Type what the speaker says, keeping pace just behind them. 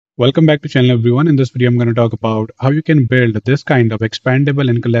Welcome back to channel everyone. In this video, I'm going to talk about how you can build this kind of expandable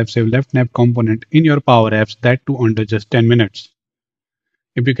and collapsible left nav component in your Power Apps, that too under just 10 minutes.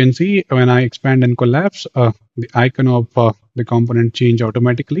 If you can see, when I expand and collapse, the icon of the component change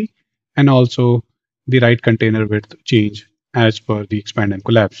automatically, and also the right container width change as per the expand and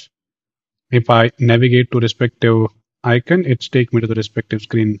collapse. If I navigate to respective icon, it's take me to the respective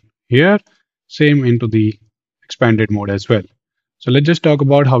screen here, same into the expanded mode as well. So let's just talk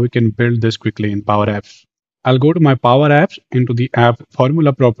about how we can build this quickly in Power Apps. I'll go to my Power Apps into the app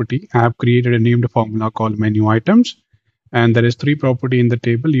formula property. I have created a named formula called menu items, and there is three property in the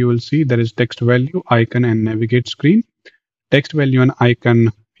table. You will see there is text value, icon, and navigate screen. Text value and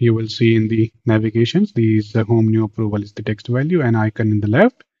icon you will see in the navigations. These home new approval is the text value and icon in the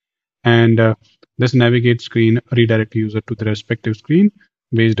left, and this navigate screen redirect user to the respective screen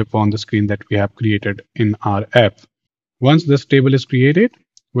based upon the screen that we have created in our app. Once this table is created,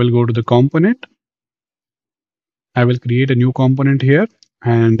 we'll go to the component. I will create a new component here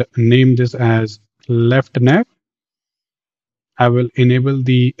and name this as left nav. I will enable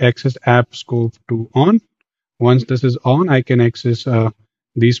the access app scope to on. Once this is on, I can access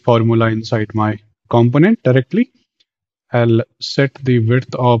these formula inside my component directly. I'll set the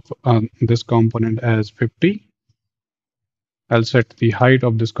width of this component as 50. I'll set the height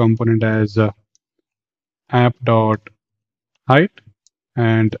of this component as app.height,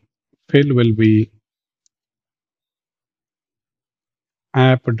 and fill will be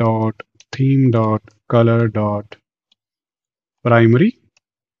app.theme.color.primary.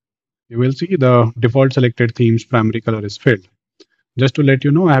 You will see the default selected theme's primary color is filled. Just to let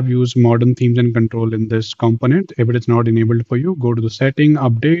you know, I have used modern themes and control in this component. If it is not enabled for you, go to the setting,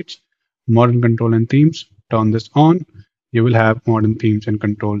 updates, modern control and themes, turn this on. You will have modern themes and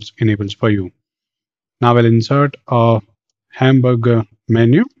controls enabled for you. Now I'll insert a hamburger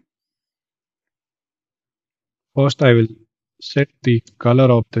menu. First, I will set the color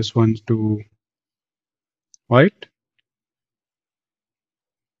of this one to white.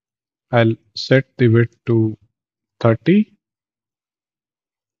 I'll set the width to 30,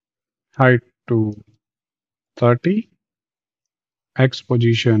 height to 30, X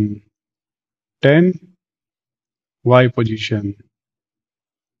position 10, Y position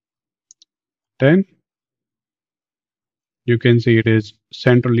 10. You can see it is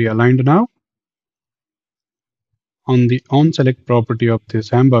centrally aligned now. On the onSelect property of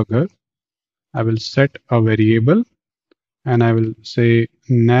this hamburger, I will set a variable and I will say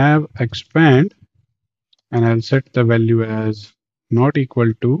nav expand, and I'll set the value as not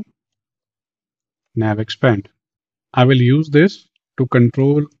equal to nav expand. I will use this to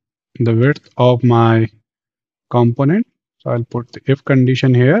control the width of my component. So I'll put the if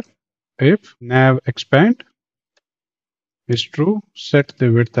condition here. If nav expand is true, set the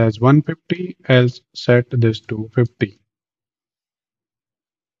width as 150, else set this to 50.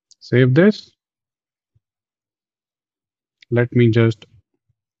 Save this. Let me just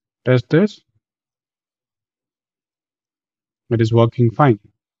test this. It is working fine.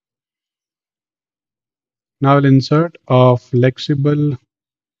 Now I'll insert a flexible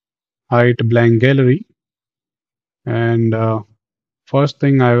height blank gallery, and first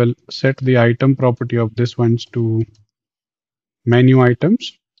thing I will set the item property of this ones to menu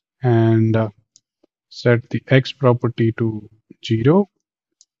items, and set the X property to 0,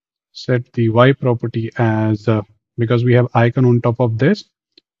 set the Y property as because we have icon on top of this,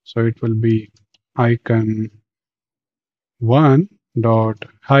 so it will be icon 1 dot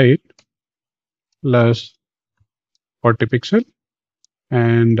height plus 40 pixel,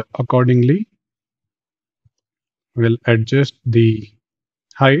 and accordingly we'll adjust the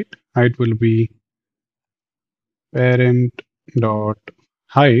height. Height will be parent dot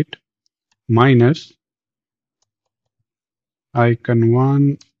height minus icon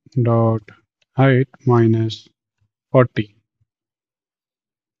 1 dot height minus 40.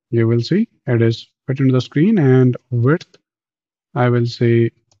 You will see it is fit into the screen, and width I will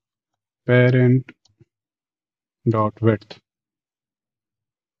say parent dot width.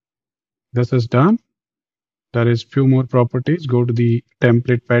 This is done. There is few more properties. Go to the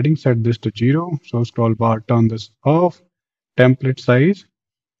template padding, set this to 0. So scroll bar, turn this off. Template size,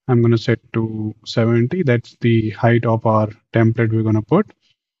 I'm going to set to 70. That's the height of our template we're going to put.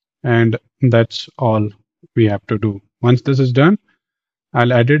 And that's all we have to do. Once this is done,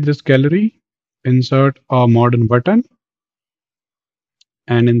 I'll edit this gallery, insert a modern button,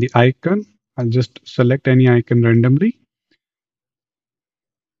 and in the icon, I'll just select any icon randomly.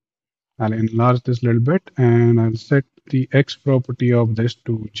 I'll enlarge this a little bit, and I'll set the X property of this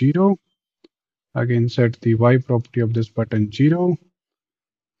to 0. Again, set the Y property of this button 0.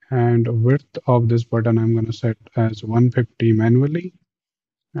 And width of this button I'm going to set as 150 manually,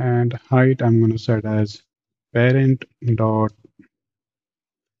 and height I'm going to set as parent dot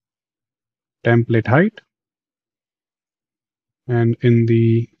template height. And in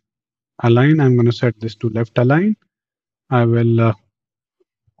the align, I'm going to set this to left align. I will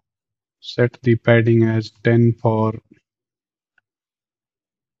set the padding as 10 for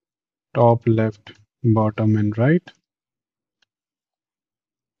top, left, bottom, and right.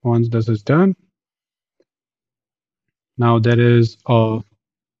 Once this is done, now there is a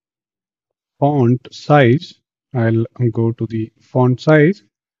font size. I'll go to the font size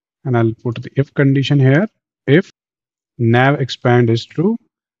and I'll put the if condition here. If nav expand is true,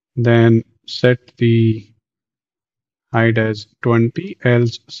 then set the height as 20,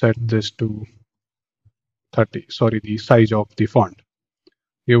 else set this to 30. Sorry, the size of the font.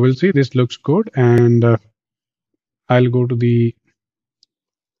 You will see this looks good, and I'll go to the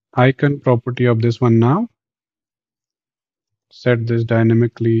icon property of this one now. Set this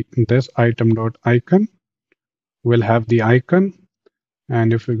dynamically. This item dot icon will have the icon,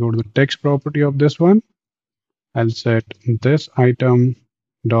 and if we go to the text property of this one, I'll set this item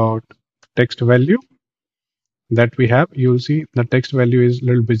dot text value that we have. You'll see the text value is a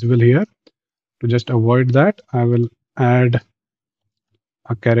little visible here. To just avoid that, I will add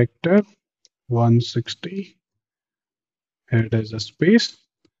a character 160. Add as a space.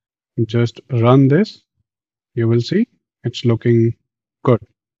 Just run this. You will see it's looking good.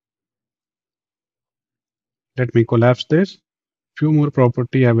 Let me collapse this. Few more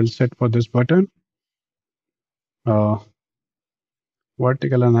property I will set for this button.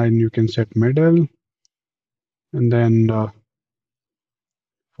 Vertical align you can set middle, and then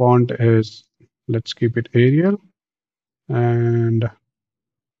font is, let's keep it Arial, and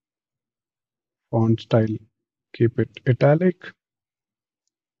font style keep it italic,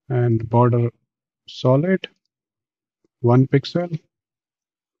 and border solid 1 pixel,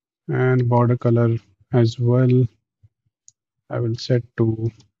 and border color as well I will set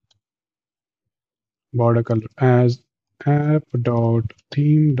to border color as app dot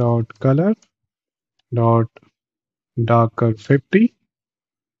theme dot color dot darker 50.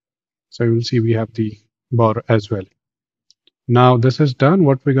 So you will see we have the border as well. Now this is done.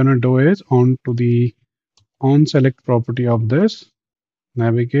 What we're going to do is on to the on select property of this,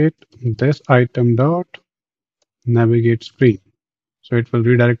 navigate this item dot navigate screen. So it will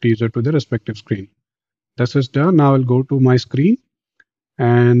redirect user to the respective screen. This is done. Now I'll go to my screen,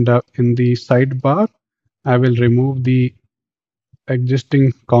 and in the sidebar, I will remove the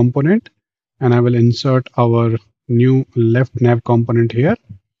existing component and I will insert our new left nav component here.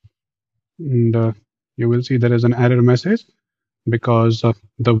 And you will see there is an error message because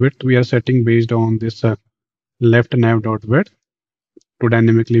the width we are setting based on this left nav dot width to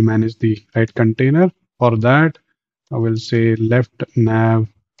dynamically manage the right container. For that, I will say left nav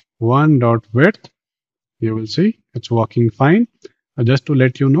 1 dot width. You will see it's working fine. Just to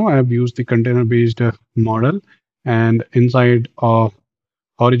let you know, I have used the container based model, and inside a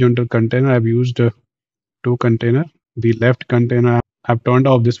horizontal container I've used two container. The left container I've turned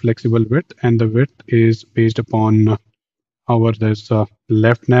off this flexible width, and the width is based upon our this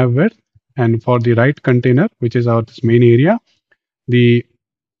left nav width. And for the right container, which is our this main area, the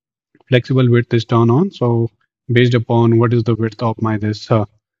flexible width is turned on. So based upon what is the width of my this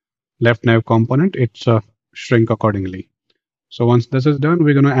left nav component, it's shrink accordingly. So once this is done,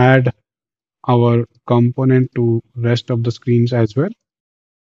 we're going to add our component to rest of the screens as well.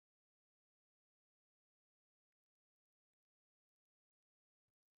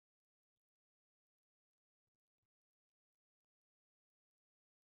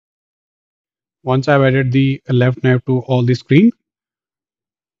 Once I've added the left nav to all the screen,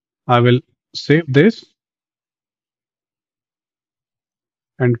 I will save this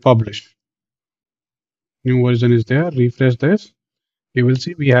and publish. New version is there. Refresh this. You will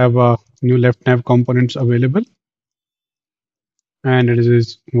see we have new left nav components available, and it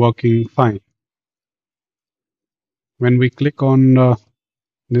is working fine. When we click on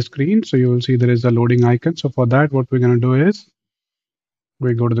the screen, so you will see there is a loading icon. So for that, what we're going to do is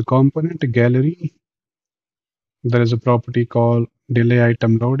we go to the component gallery. There is a property called delay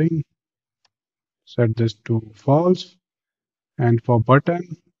item loading. Set this to false. And for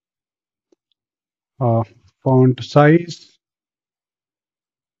button, font size,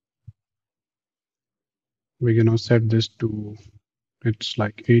 we're going to set this to, it's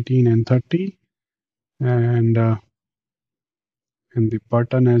like 18 and 30. And in the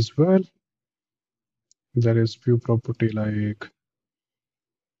button as well, there is few property like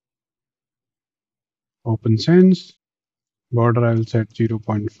open sense. Border I'll set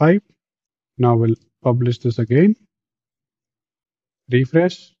 0.5. Now we'll publish this again.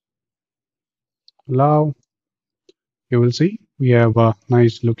 Refresh. Allow. You will see we have a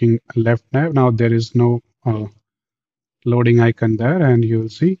nice looking left nav. Now there is no loading icon there, and you will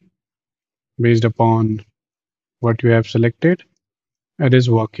see based upon what you have selected, it is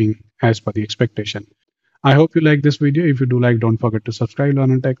working as per the expectation. I hope you like this video. If you do like, don't forget to subscribe,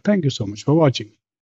 learn and tech. Thank you so much for watching.